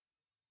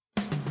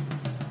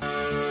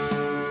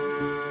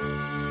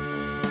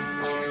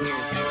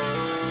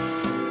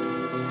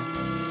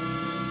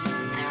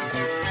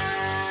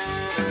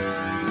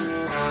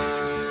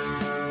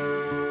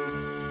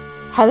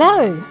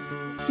Hello,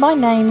 my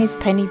name is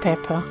Penny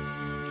Pepper.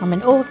 I'm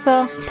an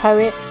author,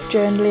 poet,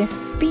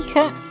 journalist,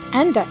 speaker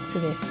and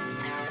activist.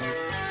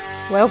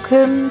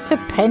 Welcome to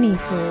Penny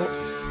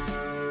Thoughts.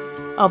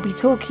 I'll be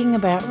talking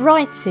about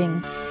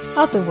writing,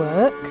 other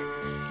work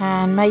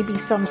and maybe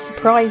some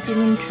surprising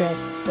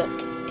interests that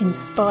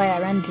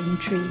inspire and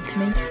intrigue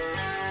me.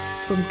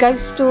 From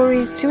ghost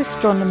stories to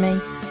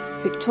astronomy,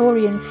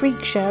 Victorian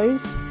freak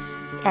shows,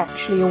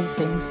 actually all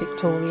things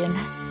Victorian,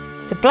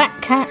 to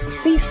black cats,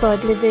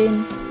 seaside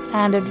living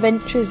and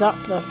adventures up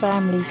the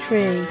family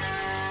tree.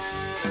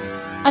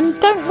 And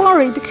don't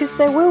worry, because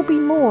there will be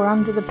more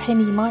under the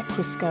penny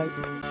microscope,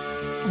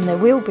 and there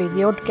will be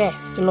the odd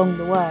guest along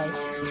the way.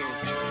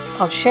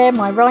 I'll share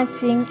my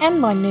writing and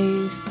my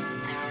news.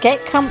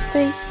 Get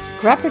comfy,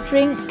 grab a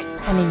drink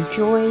and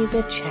enjoy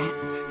the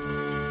chat.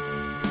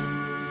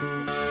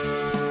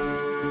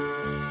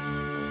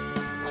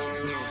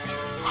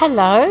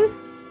 Hello,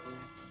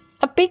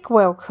 a big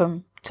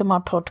welcome to my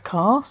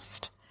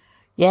podcast.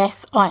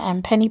 Yes, I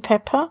am Penny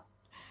Pepper.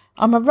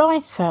 I'm a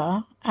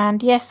writer,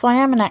 and yes, I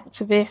am an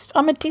activist.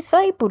 I'm a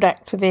disabled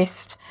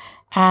activist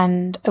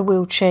and a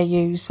wheelchair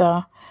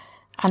user,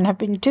 and have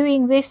been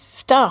doing this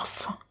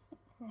stuff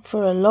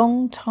for a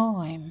long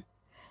time.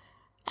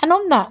 And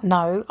on that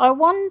note, I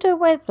wonder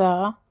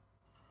whether,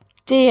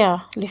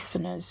 dear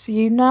listeners,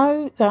 you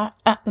know that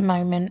at the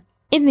moment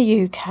in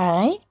the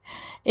UK,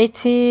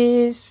 it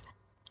is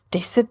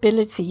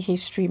Disability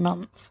History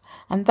Month.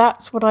 And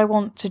that's what I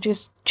want to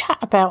just chat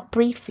about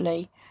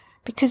briefly,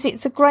 because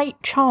it's a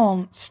great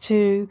chance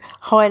to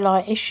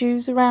highlight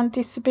issues around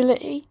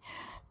disability,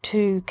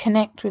 to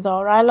connect with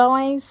our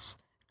allies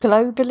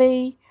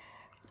globally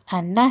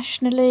and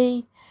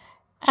nationally,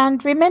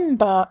 and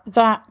remember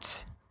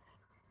that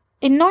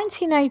in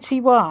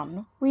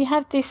 1981 we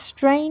had this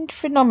strange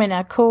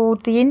phenomena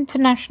called the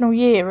International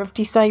Year of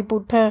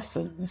Disabled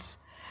Persons.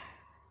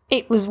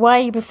 It was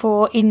way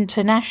before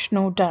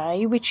International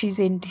Day, which is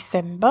in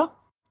December,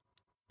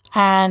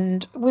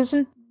 and was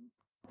a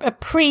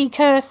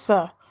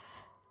precursor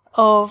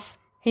of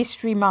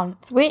History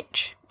Month,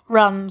 which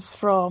runs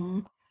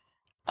from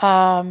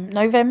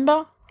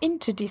November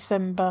into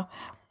December.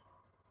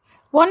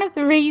 One of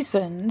the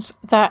reasons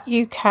that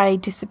UK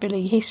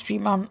Disability History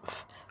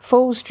Month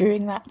falls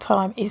during that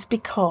time is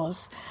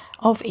because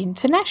of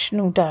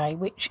International Day,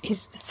 which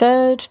is the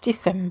 3rd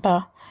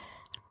December.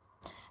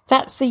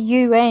 That's a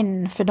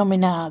UN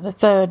phenomena, the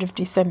 3rd of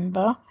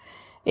December.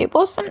 It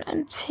wasn't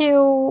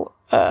until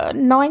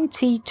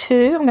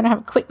 92, I'm going to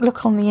have a quick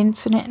look on the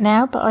internet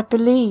now, but I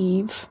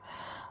believe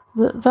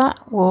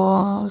that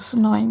was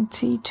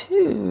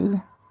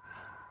 92.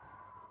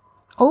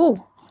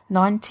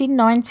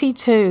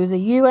 1992, the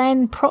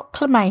UN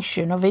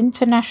Proclamation of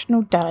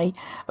International Day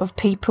of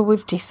People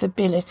with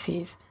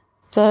Disabilities,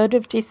 3rd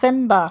of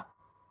December.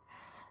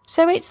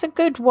 So it's a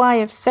good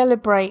way of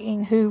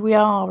celebrating who we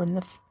are and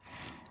the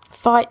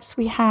fights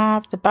we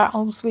have, the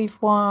battles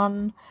we've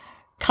won,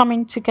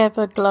 coming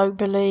together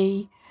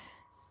globally.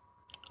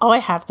 I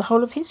have the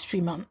whole of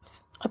History Month.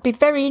 I'd be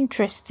very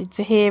interested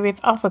to hear if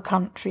other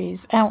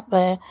countries out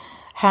there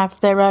have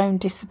their own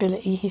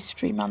Disability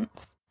History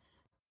Month.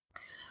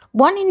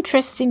 One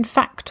interesting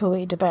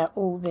factoid about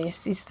all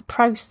this is the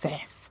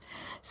process.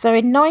 So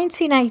in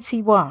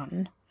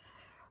 1981,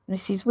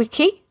 this is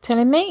Wiki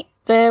telling me,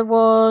 there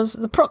was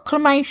the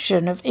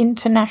proclamation of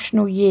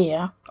International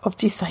Year of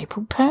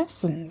Disabled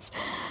Persons,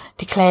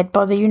 declared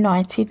by the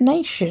United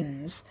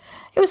Nations.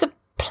 It was a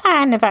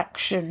plan of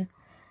action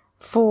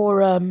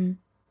for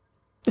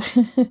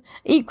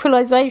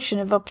equalisation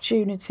of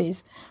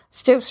opportunities.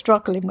 Still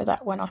struggling with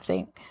that one, I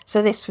think.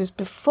 So this was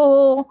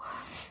before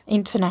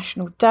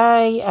International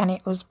Day, and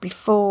it was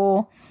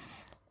before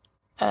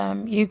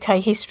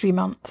UK History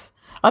Month.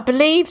 I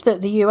believe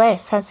that the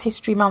US has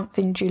History Month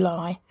in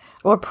July,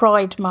 or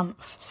Pride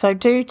Month. So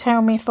do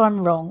tell me if I'm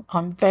wrong.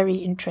 I'm very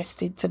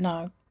interested to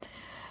know.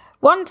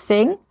 One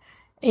thing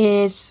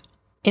is,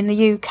 in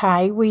the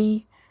UK,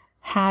 we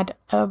had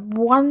a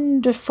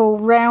wonderful,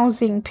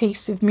 rousing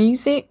piece of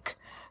music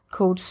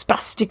called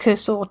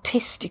Spasticus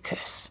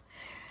Autisticus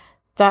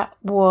that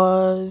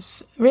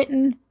was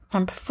written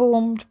and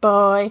performed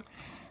by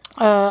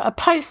a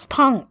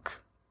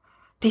post-punk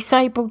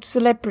disabled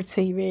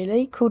celebrity,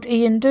 really, called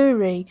Ian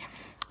Dury,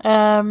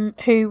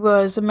 who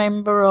was a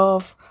member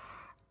of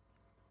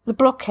the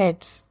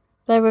Blockheads.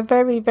 They were a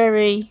very,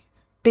 very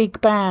big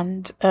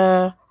band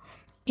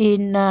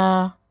in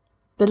the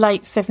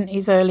late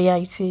 70s, early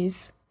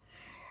 80s.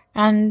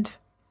 And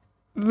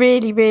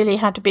really, really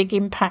had a big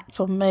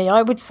impact on me.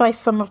 I would say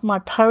some of my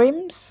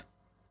poems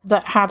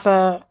that have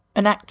an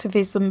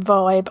activism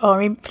vibe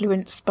are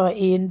influenced by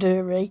Ian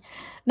Dury.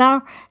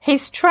 Now,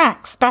 his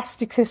track,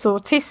 Spasticus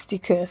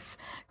Autisticus,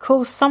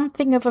 caused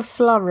something of a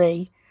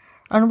flurry.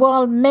 And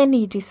while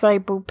many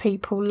disabled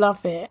people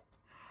love it,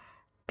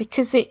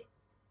 because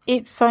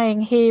it's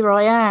saying, here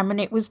I am,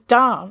 and it was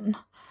done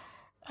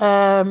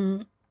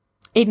in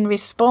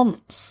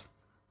response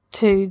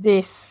to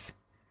this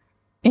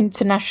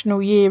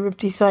International Year of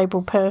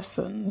Disabled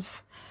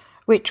Persons,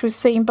 which was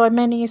seen by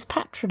many as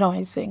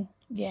patronising.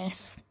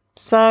 Yes.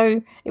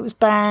 So it was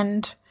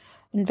banned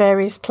in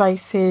various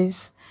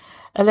places,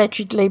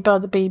 allegedly by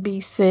the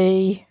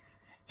BBC,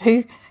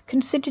 who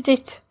considered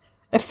it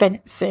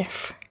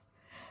offensive.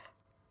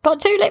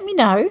 But do let me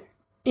know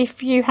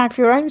if you have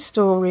your own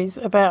stories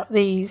about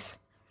these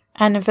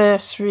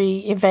anniversary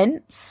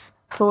events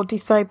for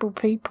disabled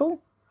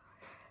people.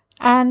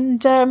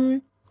 And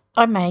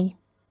I may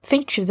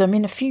feature them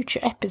in a future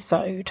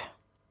episode.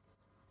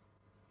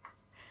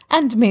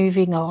 And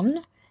moving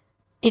on,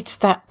 it's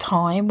that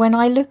time when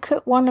I look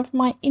at one of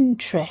my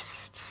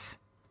interests.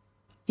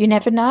 You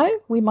never know,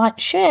 we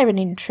might share an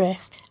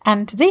interest.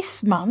 And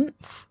this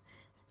month,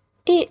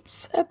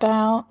 it's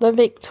about the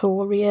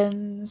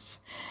Victorians,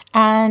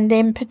 and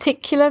in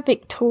particular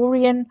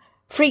Victorian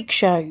freak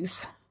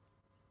shows.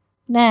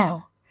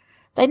 Now,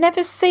 they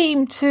never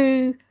seem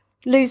to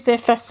lose their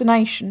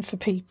fascination for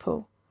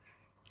people.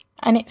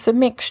 And it's a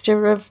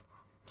mixture of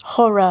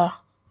horror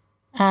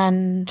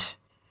and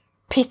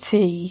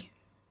pity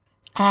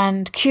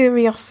and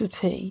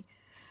curiosity.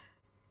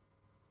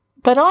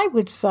 But I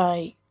would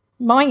say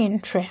my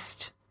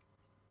interest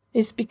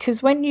is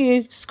because when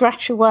you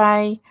scratch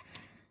away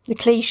the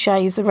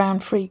cliches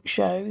around freak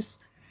shows,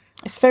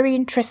 it's very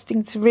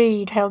interesting to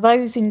read how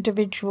those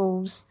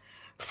individuals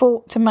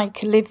fought to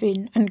make a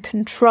living and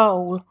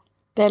control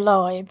their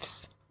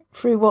lives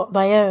through what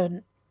they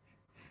earn.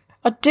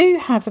 I do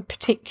have a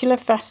particular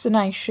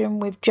fascination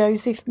with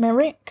Joseph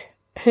Merrick,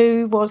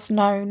 who was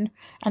known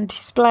and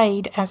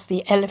displayed as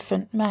the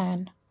Elephant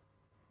Man.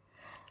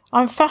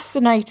 I'm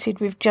fascinated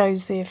with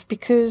Joseph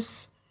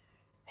because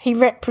he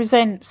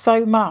represents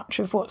so much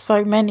of what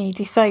so many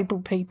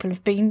disabled people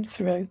have been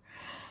through.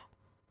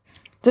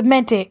 The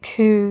medic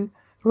who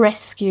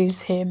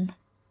rescues him,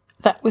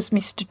 that was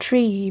Mr.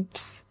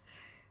 Treves,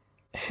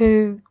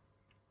 who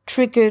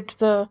triggered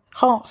the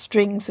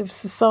heartstrings of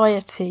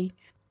society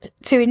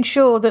to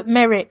ensure that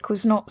Merrick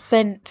was not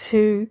sent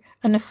to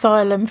an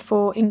asylum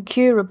for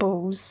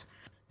incurables.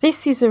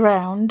 This is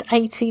around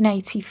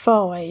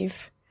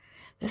 1885.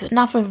 There's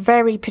another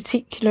very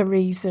particular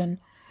reason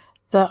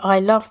that I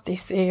love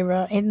this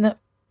era, in that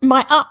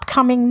my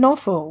upcoming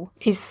novel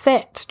is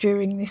set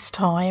during this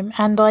time,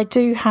 and I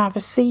do have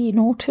a scene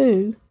or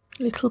two,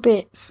 little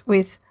bits,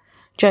 with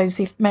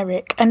Joseph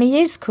Merrick, and he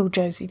is called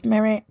Joseph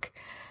Merrick.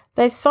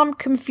 There's some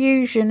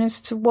confusion as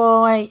to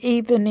why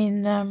even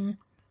in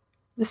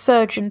the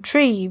Surgeon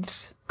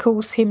Treves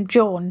calls him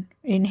John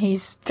in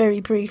his very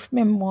brief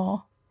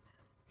memoir.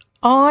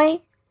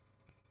 I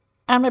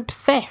am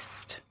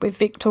obsessed with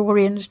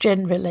Victorians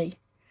generally.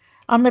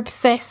 I'm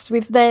obsessed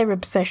with their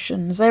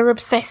obsessions. They're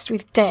obsessed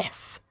with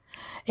death.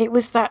 It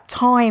was that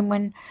time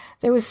when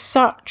there was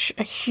such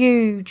a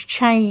huge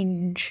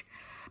change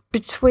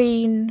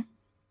between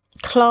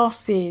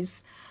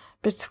classes,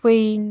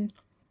 between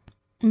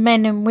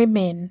men and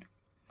women.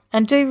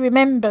 And do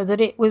remember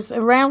that it was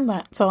around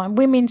that time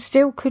women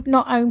still could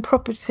not own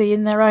property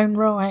in their own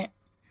right.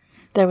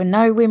 There were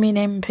no women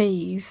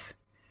MPs,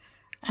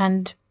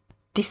 and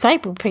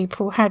disabled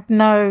people had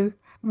no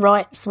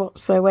rights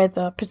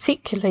whatsoever,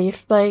 particularly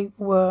if they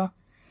were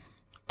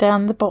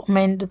down the bottom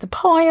end of the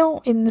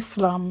pile in the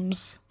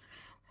slums.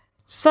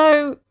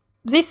 So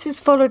this has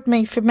followed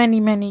me for many,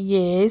 many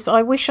years.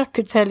 I wish I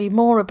could tell you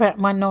more about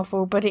my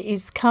novel, but it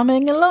is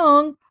coming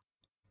along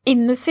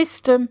in the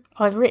system.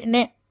 I've written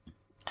it.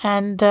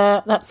 And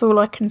that's all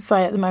I can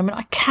say at the moment.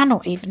 I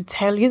cannot even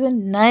tell you the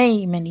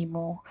name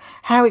anymore.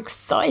 How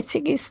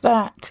exciting is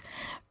that?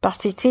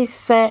 But it is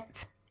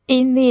set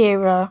in the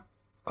era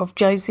of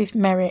Joseph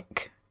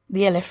Merrick,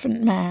 the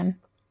Elephant Man.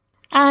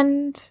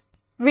 And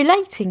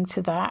relating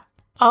to that,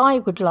 I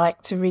would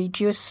like to read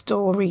you a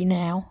story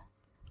now,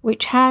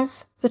 which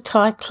has the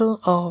title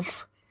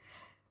of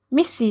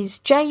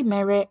Mrs J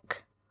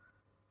Merrick,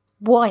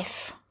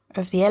 Wife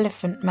of the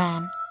Elephant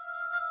Man.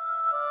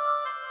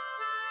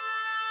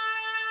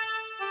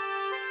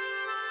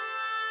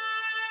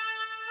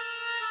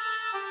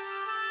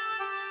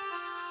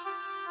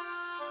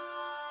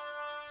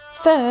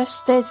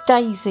 First, there's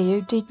Daisy,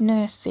 who did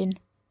nursing.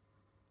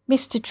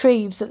 Mr.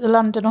 Treves at the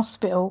London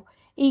hospital,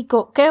 he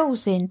got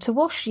girls in to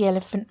wash the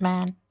Elephant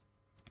Man.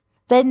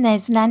 Then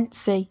there's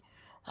Nancy,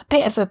 a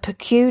bit of a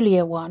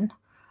peculiar one,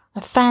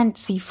 a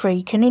fancy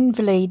freak, an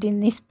invalid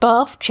in this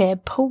bath chair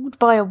pulled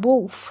by a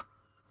wolf.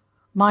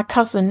 My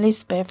cousin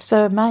Lisbeth's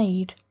her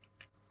maid.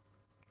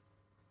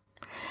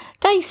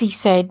 Daisy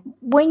said,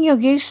 when you're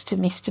used to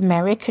Mr.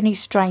 Merrick and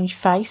his strange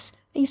face,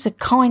 he's a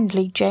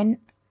kindly gent.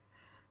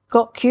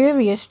 Got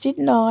curious,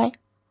 didn't I?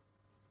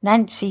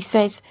 Nancy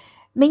says,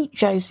 meet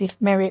Joseph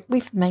Merrick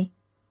with me.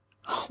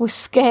 I was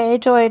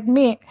scared, I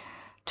admit.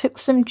 Took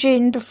some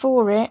gin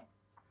before it.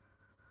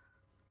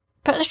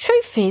 But the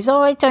truth is,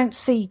 I don't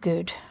see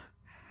good.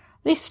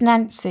 This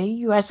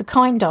Nancy, who has a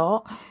kind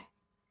heart,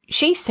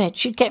 she said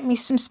she'd get me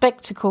some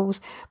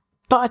spectacles,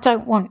 but I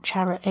don't want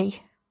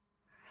charity.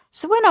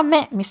 So when I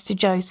met Mr.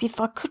 Joseph,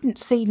 I couldn't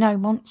see no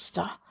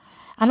monster.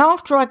 And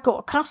after I got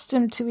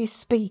accustomed to his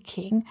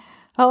speaking,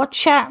 our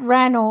chat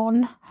ran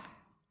on.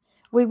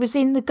 We was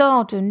in the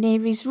garden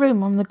near his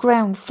room on the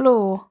ground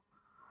floor.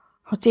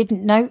 I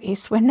didn't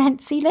notice when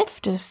Nancy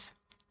left us.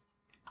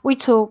 We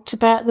talked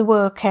about the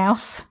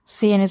workhouse,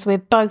 seeing as we're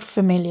both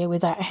familiar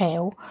with that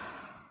hell.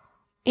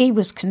 He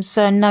was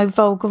concerned no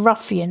vulgar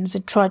ruffians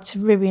had tried to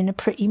ruin a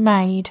pretty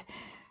maid.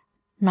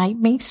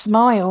 Made me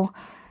smile,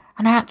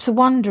 and I had to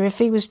wonder if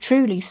he was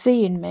truly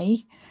seeing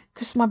me,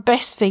 'cause my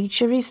best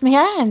feature is me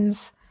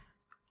hands.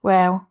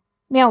 Well,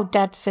 me old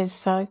dad says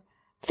so.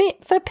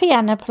 Fit for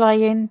piano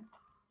playing.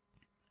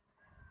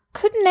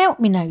 Couldn't help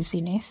me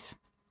nosiness.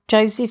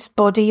 Joseph's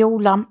body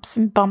all lumps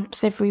and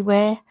bumps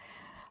everywhere.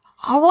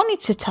 I wanted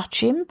to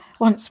touch him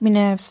once my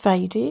nerves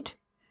faded.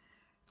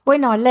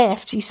 When I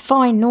left, his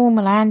fine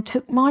normal hand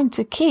took mine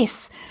to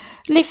kiss,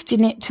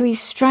 lifting it to his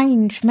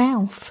strange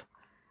mouth.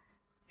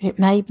 It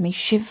made me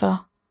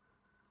shiver.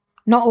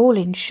 Not all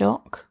in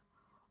shock.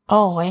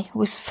 I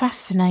was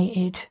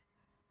fascinated.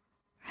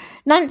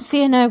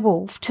 Nancy and her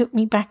wolf took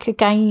me back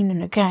again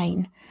and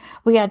again.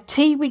 We had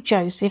tea with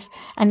Joseph,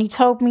 and he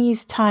told me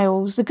his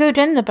tales, the good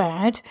and the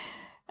bad,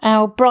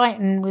 how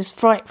Brighton was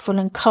frightful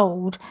and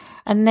cold,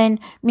 and then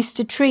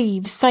Mr.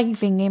 Treves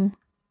saving him.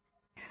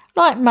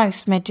 Like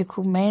most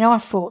medical men, I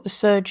thought the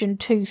surgeon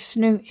too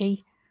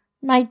snooty.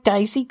 Made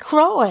Daisy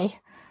cry.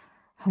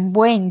 And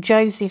when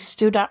Joseph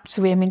stood up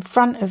to him in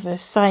front of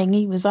us saying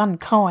he was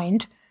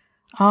unkind,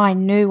 I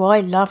knew I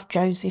loved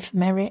Joseph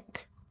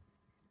Merrick.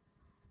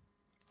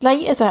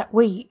 Later that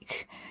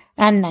week,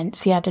 and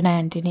Nancy had an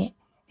hand in it,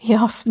 he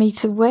asked me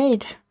to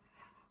wed.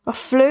 I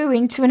flew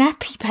into an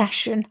happy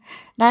passion.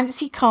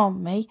 Nancy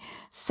calmed me,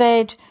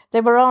 said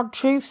there were hard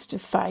truths to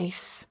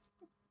face.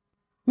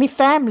 Me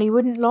family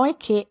wouldn't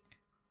like it.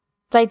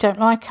 They don't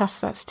like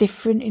us, that's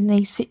different in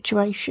these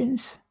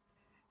situations.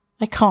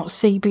 They can't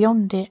see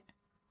beyond it.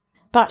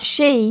 But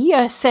she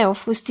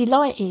herself was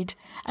delighted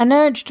and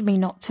urged me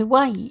not to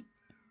wait.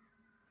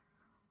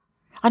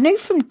 I knew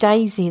from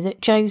Daisy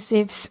that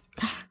Joseph's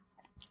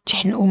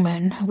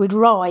gentleman would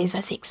rise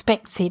as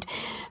expected,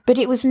 but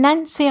it was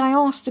Nancy I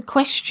asked a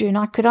question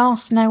I could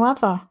ask no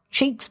other,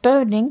 cheeks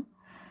burning.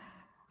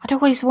 I'd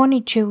always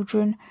wanted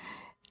children,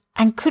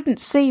 and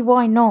couldn't see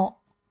why not,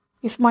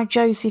 if my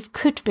Joseph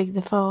could be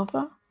the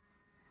father.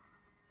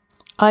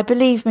 I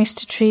believe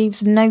Mr.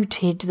 Treves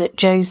noted that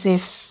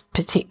Joseph's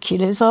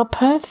particulars are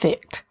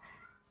perfect.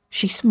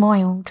 She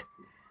smiled.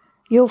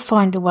 You'll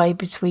find a way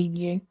between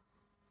you.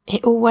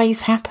 It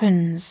always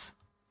happens.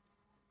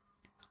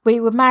 We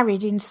were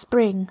married in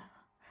spring.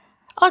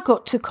 I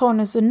got took on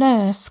as a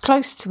nurse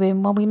close to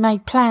him while we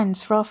made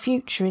plans for our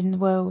future in the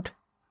world.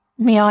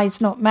 Me eyes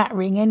not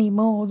mattering any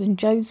more than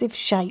Joseph's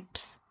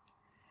shapes.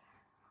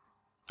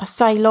 I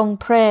say long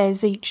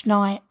prayers each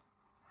night,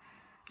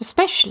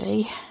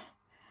 especially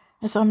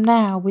as I'm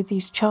now with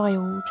his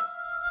child.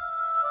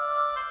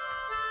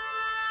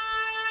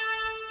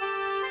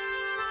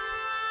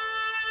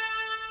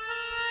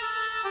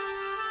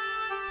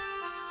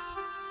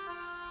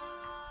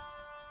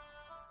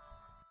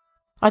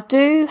 I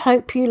do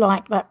hope you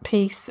like that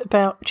piece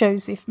about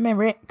Joseph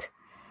Merrick.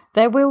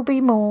 There will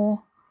be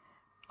more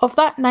of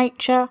that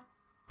nature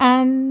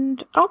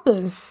and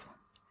others.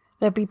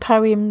 There'll be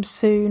poems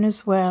soon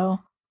as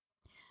well.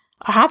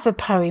 I have a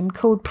poem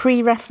called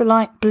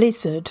Pre-Raphaelite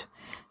Blizzard,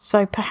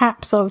 so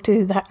perhaps I'll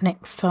do that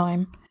next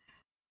time.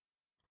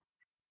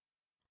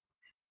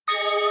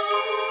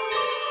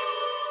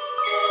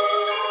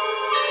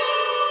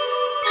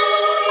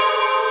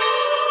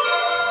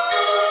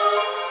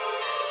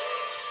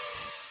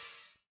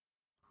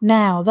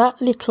 Now,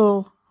 that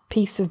little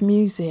piece of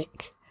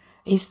music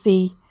is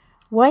the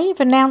way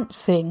of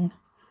announcing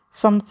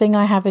something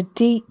I have a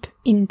deep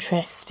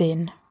interest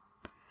in,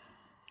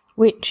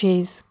 which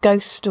is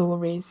ghost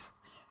stories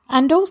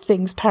and all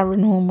things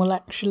paranormal,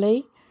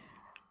 actually.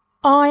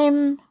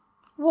 I'm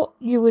what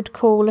you would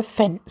call a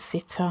fence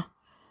sitter.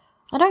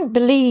 I don't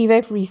believe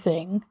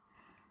everything,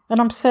 and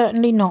I'm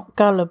certainly not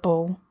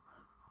gullible.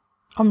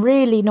 I'm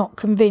really not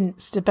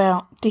convinced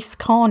about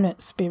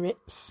discarnate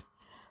spirits,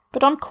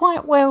 but I'm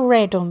quite well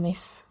read on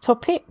this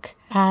topic,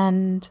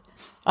 and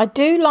I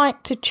do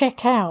like to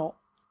check out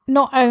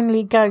not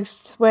only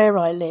ghosts where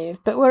I live,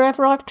 but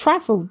wherever I've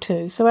travelled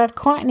to. So I have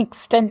quite an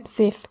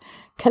extensive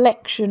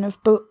collection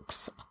of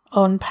books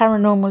on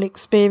paranormal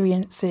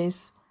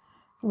experiences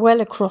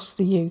well across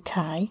the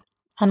UK,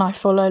 and I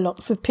follow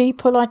lots of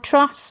people I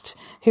trust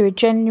who are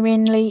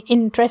genuinely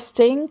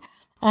interesting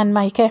and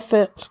make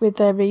efforts with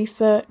their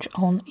research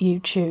on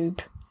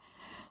YouTube.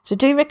 So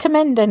do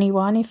recommend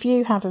anyone if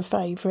you have a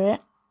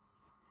favourite.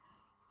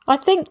 I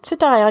think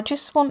today I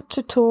just want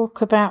to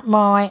talk about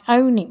my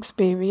own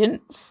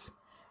experience,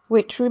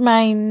 which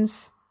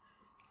remains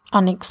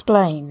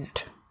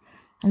unexplained.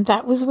 And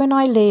that was when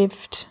I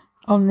lived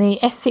on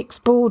the Essex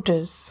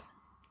borders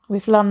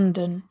with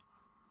London,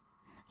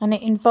 and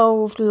it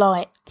involved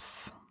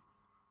lights.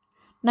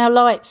 Now,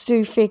 lights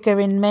do figure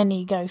in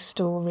many ghost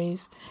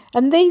stories,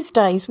 and these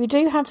days we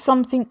do have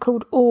something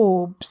called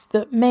orbs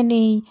that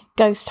many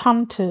ghost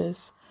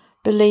hunters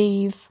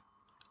believe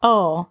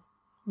are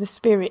the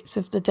spirits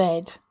of the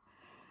dead.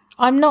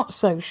 I'm not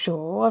so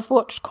sure. I've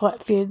watched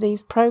quite a few of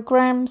these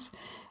programmes,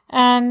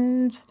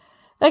 and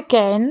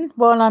Again,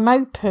 while I'm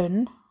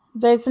open,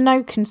 there's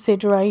no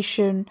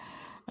consideration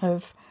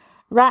of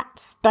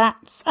rats,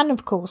 bats, and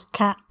of course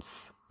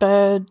cats,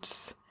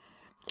 birds.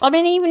 I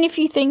mean, even if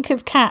you think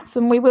of cats,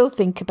 and we will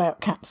think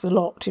about cats a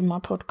lot in my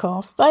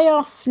podcast, they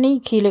are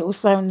sneaky little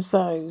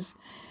so-and-sos.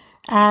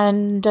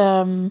 And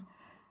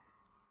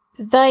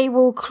they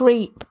will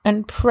creep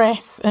and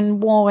press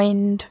and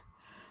wind.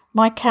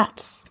 My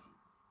cat's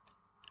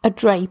a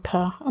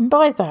draper, and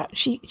by that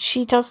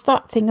she does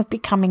that thing of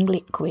becoming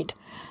liquid.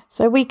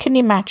 So we can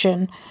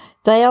imagine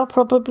they are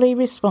probably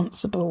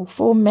responsible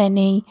for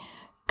many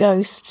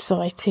ghost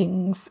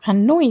sightings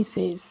and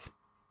noises.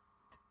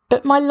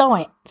 But my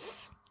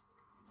lights,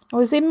 I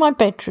was in my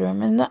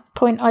bedroom, and at that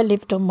point I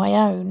lived on my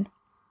own.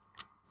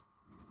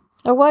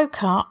 I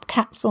woke up,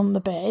 cat's on the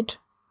bed,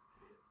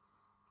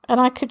 and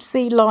I could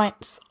see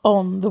lights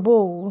on the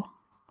wall.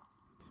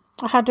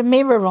 I had a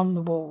mirror on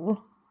the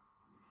wall.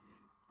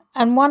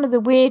 And one of the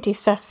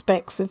weirdest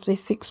aspects of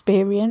this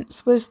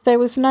experience was there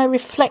was no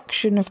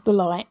reflection of the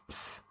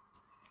lights,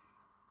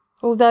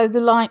 although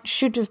the light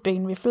should have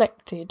been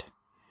reflected.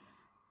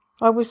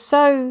 I was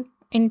so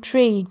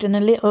intrigued and a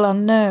little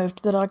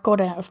unnerved that I got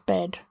out of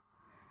bed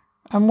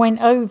and went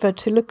over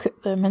to look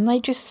at them, and they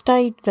just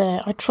stayed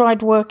there. I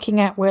tried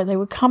working out where they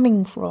were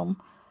coming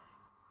from.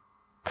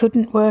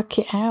 Couldn't work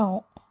it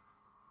out.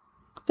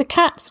 The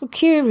cats were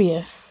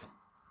curious.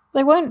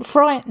 They weren't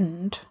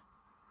frightened.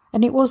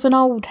 And it was an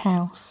old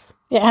house.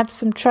 It had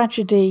some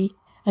tragedy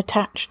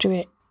attached to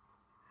it.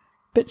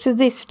 But to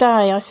this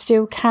day I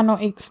still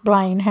cannot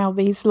explain how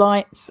these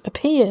lights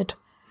appeared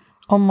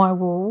on my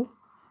wall,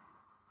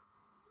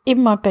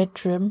 in my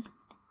bedroom,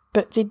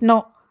 but did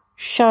not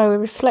show a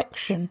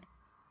reflection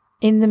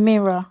in the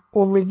mirror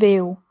or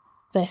reveal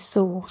their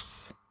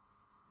source.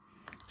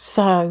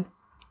 So,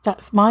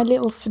 that's my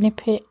little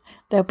snippet.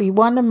 There'll be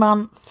one a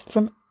month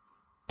from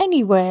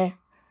anywhere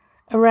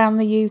around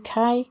the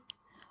UK.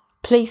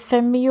 Please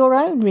send me your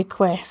own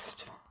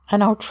request,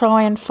 and I'll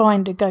try and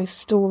find a ghost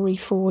story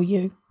for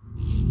you.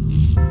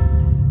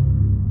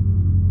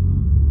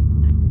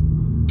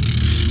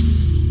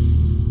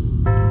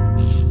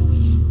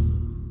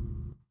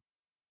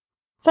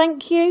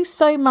 Thank you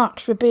so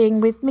much for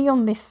being with me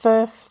on this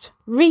first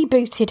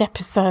rebooted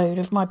episode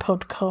of my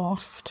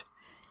podcast.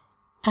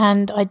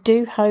 And I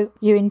do hope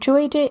you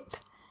enjoyed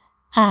it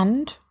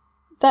and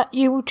that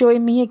you will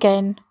join me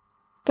again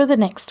for the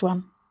next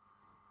one.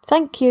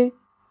 Thank you,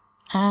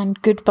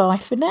 and goodbye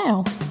for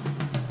now.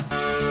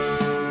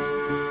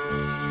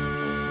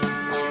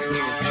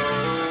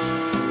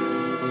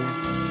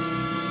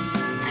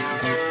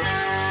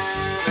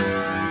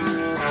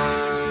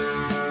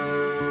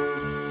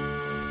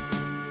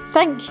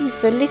 Thank you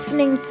for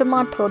listening to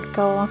my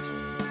podcast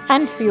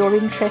and for your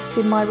interest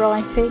in my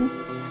writing.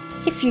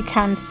 If you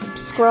can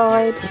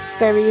subscribe, it's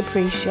very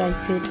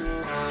appreciated.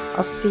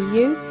 I'll see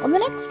you on the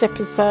next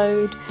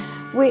episode,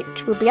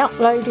 which will be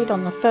uploaded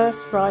on the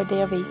first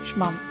Friday of each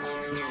month.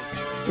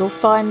 You'll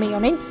find me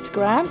on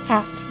Instagram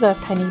at The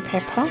Penny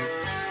Pepper,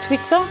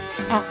 Twitter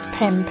at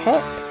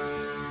PenPep,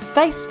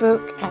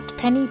 Facebook at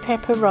Penny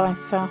Pepper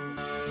Writer,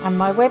 and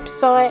my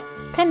website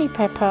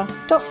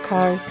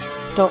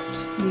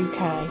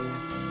pennypepper.co.uk.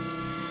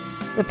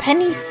 The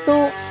Penny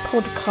Thoughts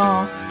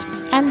podcast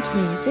and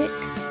music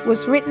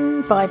was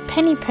written by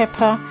Penny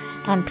Pepper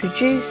and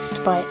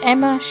produced by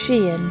Emma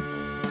Sheehan.